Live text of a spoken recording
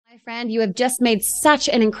My friend, you have just made such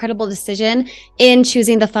an incredible decision in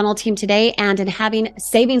choosing the funnel team today and in having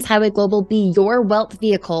Savings Highway Global be your wealth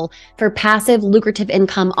vehicle for passive, lucrative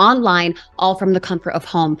income online, all from the comfort of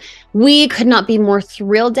home. We could not be more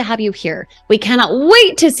thrilled to have you here. We cannot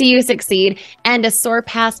wait to see you succeed and to soar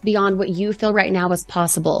past beyond what you feel right now is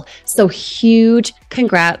possible. So huge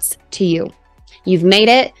congrats to you. You've made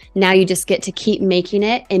it. Now you just get to keep making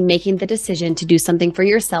it and making the decision to do something for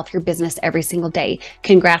yourself, your business every single day.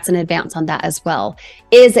 Congrats in advance on that as well.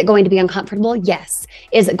 Is it going to be uncomfortable? Yes.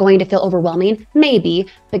 Is it going to feel overwhelming? Maybe.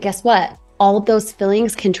 But guess what? All of those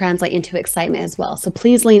feelings can translate into excitement as well. So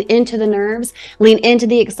please lean into the nerves, lean into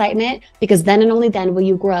the excitement, because then and only then will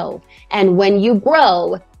you grow. And when you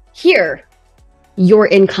grow here, your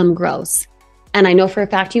income grows. And I know for a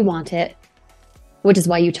fact you want it, which is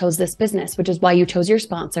why you chose this business, which is why you chose your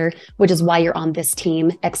sponsor, which is why you're on this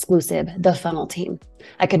team exclusive, the funnel team.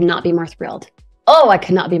 I could not be more thrilled. Oh, I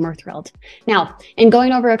could not be more thrilled. Now, in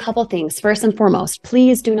going over a couple things, first and foremost,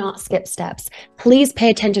 please do not skip steps. Please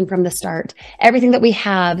pay attention from the start. Everything that we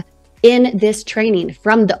have in this training,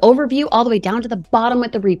 from the overview all the way down to the bottom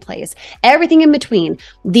with the replays, everything in between,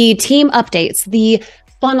 the team updates, the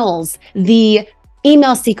funnels, the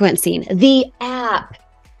email sequencing, the app,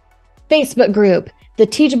 Facebook group, the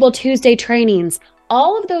Teachable Tuesday trainings,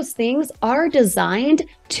 all of those things are designed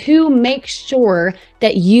to make sure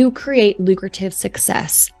that you create lucrative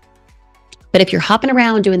success. But if you're hopping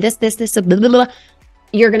around doing this, blah, blah, blah,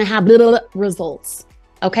 you're going to have little results.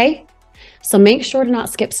 Okay? So make sure to not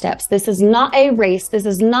skip steps. This is not a race. This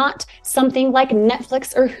is not something like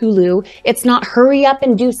Netflix or Hulu. It's not hurry up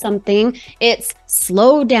and do something. It's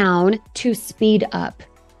slow down to speed up.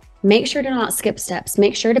 Make sure to not skip steps.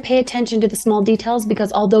 Make sure to pay attention to the small details,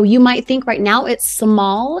 because although you might think right now it's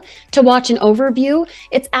small to watch an overview,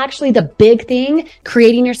 it's actually the big thing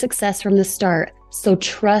creating your success from the start. So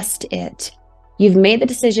trust it. You've made the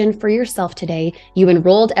decision for yourself today. You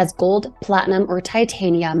enrolled as gold, platinum, or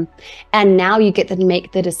titanium, and now you get to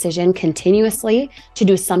make the decision continuously to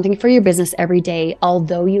do something for your business every day,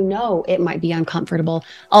 although you know it might be uncomfortable,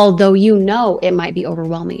 although you know it might be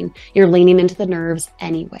overwhelming. You're leaning into the nerves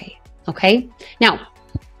anyway, okay? Now,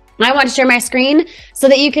 I want to share my screen so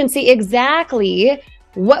that you can see exactly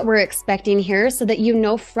what we're expecting here, so that you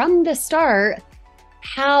know from the start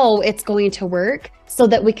how it's going to work, so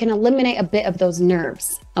that we can eliminate a bit of those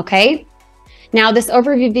nerves, okay? Now, this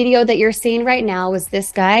overview video that you're seeing right now is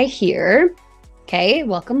this guy here. Okay,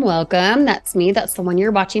 welcome, welcome. That's me. That's the one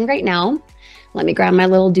you're watching right now. Let me grab my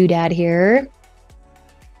little doodad here.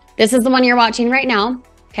 This is the one you're watching right now,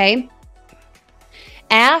 okay?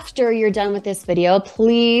 After you're done with this video,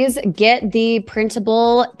 please get the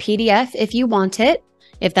printable PDF if you want it.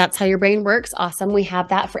 If that's how your brain works, awesome. We have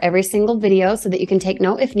that for every single video so that you can take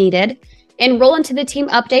note if needed. Enroll into the team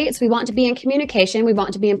updates. We want to be in communication. We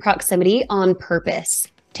want to be in proximity on purpose.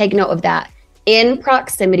 Take note of that. In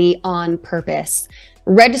proximity on purpose.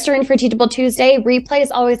 Registering for Teachable Tuesday. Replay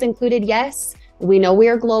is always included, yes. We know we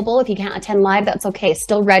are global. If you can't attend live, that's okay.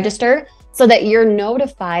 Still register so that you're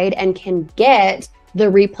notified and can get the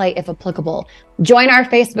replay if applicable. Join our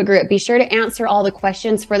Facebook group. Be sure to answer all the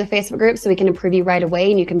questions for the Facebook group so we can improve you right away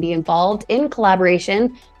and you can be involved in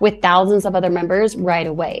collaboration with thousands of other members right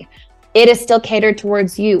away. It is still catered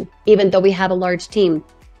towards you, even though we have a large team.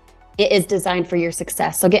 It is designed for your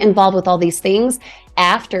success. So get involved with all these things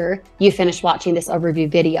after you finish watching this overview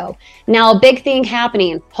video. Now, a big thing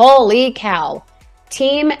happening. Holy cow.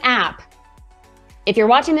 Team app. If you're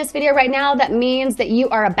watching this video right now, that means that you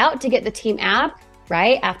are about to get the team app,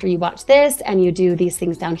 right? After you watch this and you do these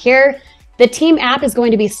things down here. The team app is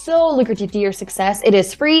going to be so lucrative to your success. It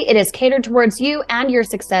is free. It is catered towards you and your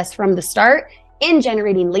success from the start in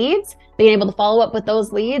generating leads, being able to follow up with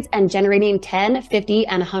those leads and generating $10, $50,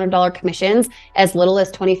 and $100 commissions as little as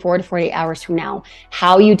 24 to 48 hours from now.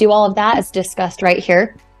 How you do all of that is discussed right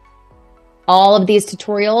here. All of these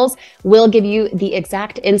tutorials will give you the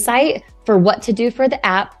exact insight for what to do for the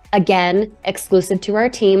app. Again, exclusive to our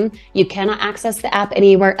team. You cannot access the app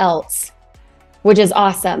anywhere else, which is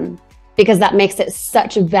awesome because that makes it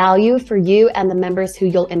such value for you and the members who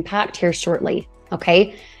you'll impact here shortly,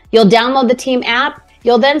 okay? You'll download the team app.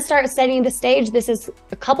 You'll then start setting the stage. This is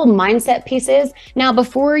a couple mindset pieces. Now,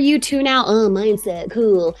 before you tune out, oh, mindset,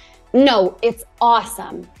 cool. No, it's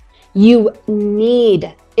awesome. You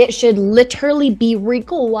need, it should literally be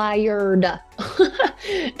required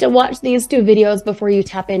to watch these two videos before you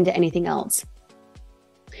tap into anything else.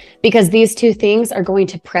 Because these two things are going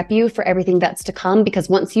to prep you for everything that's to come. Because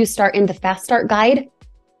once you start in the Fast Start Guide,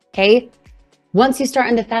 okay, once you start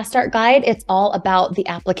in the Fast Start Guide, it's all about the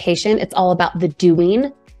application. It's all about the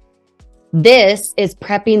doing. This is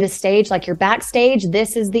prepping the stage like you're backstage.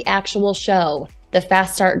 This is the actual show, the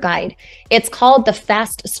Fast Start Guide. It's called the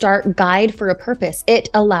Fast Start Guide for a purpose. It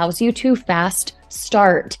allows you to fast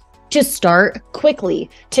start, to start quickly,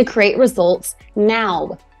 to create results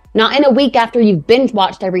now, not in a week after you've binge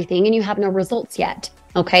watched everything and you have no results yet,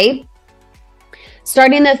 okay?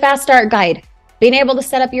 Starting the Fast Start Guide, being able to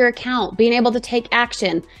set up your account, being able to take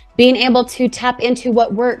action, being able to tap into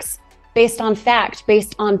what works based on fact,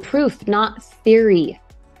 based on proof, not theory.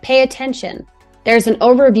 Pay attention. There's an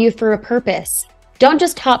overview for a purpose. Don't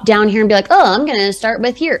just hop down here and be like, oh, I'm going to start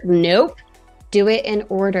with here. Nope. Do it in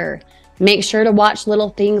order. Make sure to watch little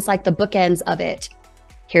things like the bookends of it.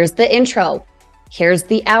 Here's the intro. Here's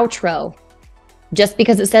the outro. Just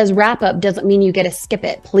because it says wrap up doesn't mean you get to skip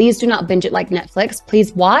it. Please do not binge it like Netflix.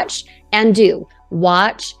 Please watch and do.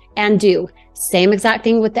 Watch and do. Same exact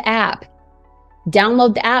thing with the app.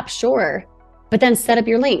 Download the app, sure, but then set up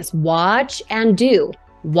your links. Watch and do.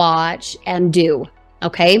 Watch and do.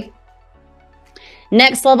 Okay?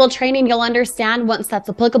 Next level training, you'll understand once that's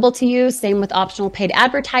applicable to you. Same with optional paid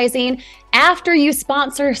advertising. After you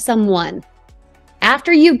sponsor someone,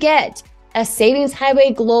 after you get a Savings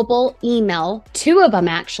Highway Global email, 2 of them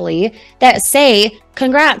actually, that say,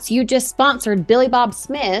 congrats, you just sponsored Billy Bob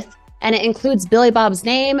Smith, and it includes Billy Bob's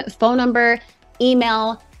name, phone number,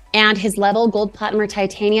 email, and his level, gold, platinum, or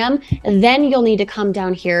titanium, then you'll need to come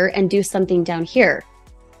down here and do something down here,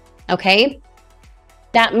 okay?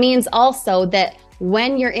 That means also that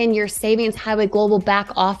when you're in your Savings Highway Global back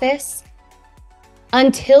office,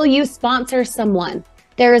 until you sponsor someone,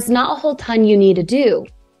 there is not a whole ton you need to do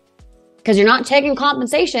because you're not checking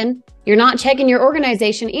compensation. You're not checking your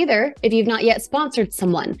organization either if you've not yet sponsored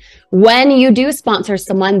someone. When you do sponsor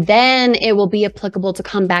someone, then it will be applicable to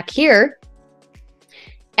come back here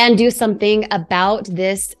and do something about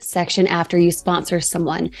this section after you sponsor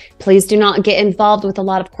someone. Please do not get involved with a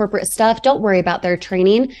lot of corporate stuff. Don't worry about their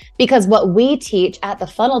training because what we teach at the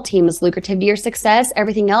funnel team is lucrative to your success.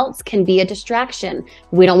 Everything else can be a distraction.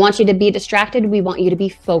 We don't want you to be distracted. We want you to be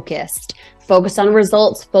focused. Focus on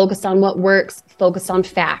results, focus on what works, focus on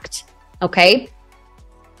fact, okay?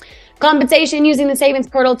 Compensation using the savings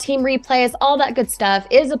portal, team replays, all that good stuff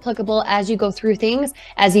is applicable as you go through things.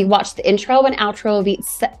 As you watch the intro and outro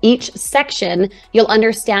of each section, you'll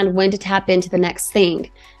understand when to tap into the next thing.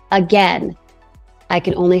 Again, I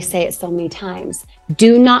can only say it so many times.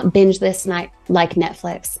 Do not binge this night like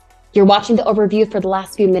Netflix. You're watching the overview for the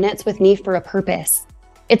last few minutes with me for a purpose.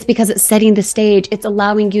 It's because it's setting the stage. It's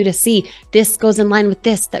allowing you to see this goes in line with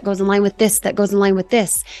this, that goes in line with this, that goes in line with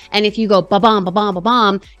this. And if you go ba-bom, ba-bom,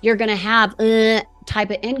 ba-bom, you're going to have type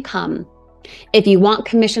of income. If you want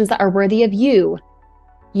commissions that are worthy of you,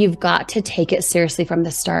 you've got to take it seriously from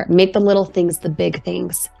the start. Make the little things the big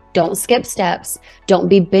things. Don't skip steps. Don't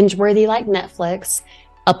be binge-worthy like Netflix.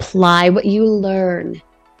 Apply what you learn.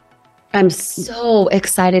 I'm so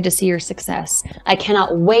excited to see your success. I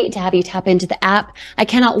cannot wait to have you tap into the app. I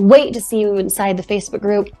cannot wait to see you inside the Facebook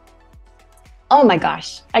group. Oh my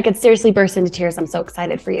gosh, I could seriously burst into tears. I'm so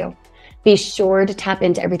excited for you. Be sure to tap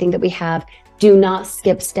into everything that we have. Do not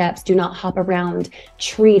skip steps. Do not hop around.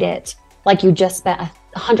 Treat it like you just spent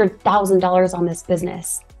 $100,000 on this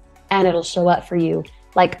business and it'll show up for you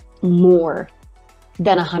like more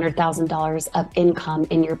than $100,000 of income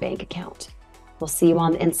in your bank account. We'll see you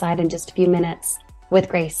on the inside in just a few minutes. With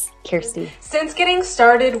Grace, Kirsty. Since getting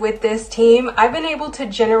started with this team, I've been able to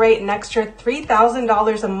generate an extra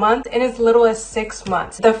 $3,000 a month in as little as 6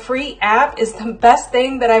 months. The free app is the best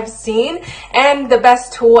thing that I've seen and the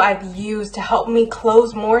best tool I've used to help me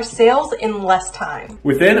close more sales in less time.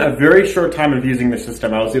 Within a very short time of using the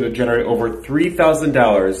system, I was able to generate over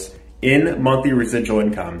 $3,000 in monthly residual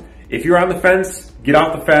income. If you're on the fence, get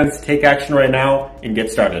off the fence, take action right now, and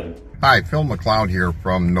get started. Hi, Phil McLeod here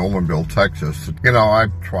from Nolanville, Texas. You know,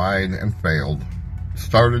 I've tried and failed,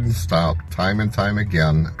 started and stopped time and time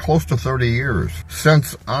again, close to 30 years.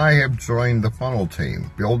 Since I have joined the funnel team,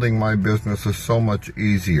 building my business is so much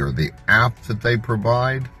easier. The app that they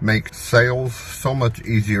provide makes sales so much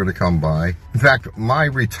easier to come by. In fact, my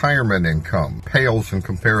retirement income pales in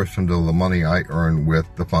comparison to the money I earn with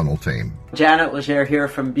the funnel team. Janet Legere here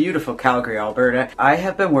from beautiful Calgary, Alberta. I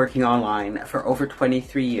have been working online for over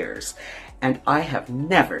 23 years, and I have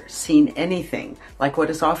never seen anything like what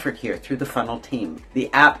is offered here through the funnel team. The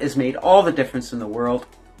app has made all the difference in the world.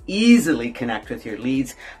 Easily connect with your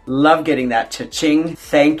leads. Love getting that cha-ching.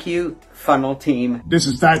 Thank you, funnel team. This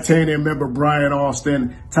is Titanium member Brian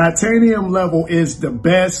Austin. Titanium level is the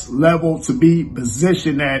best level to be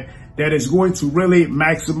positioned at, that is going to really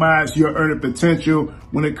maximize your earning potential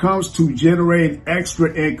when it comes to generating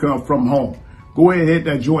extra income from home. go ahead and hit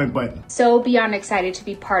that join button. So beyond excited to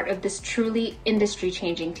be part of this truly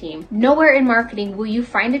industry-changing team. Nowhere in marketing will you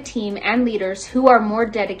find a team and leaders who are more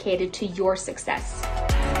dedicated to your success.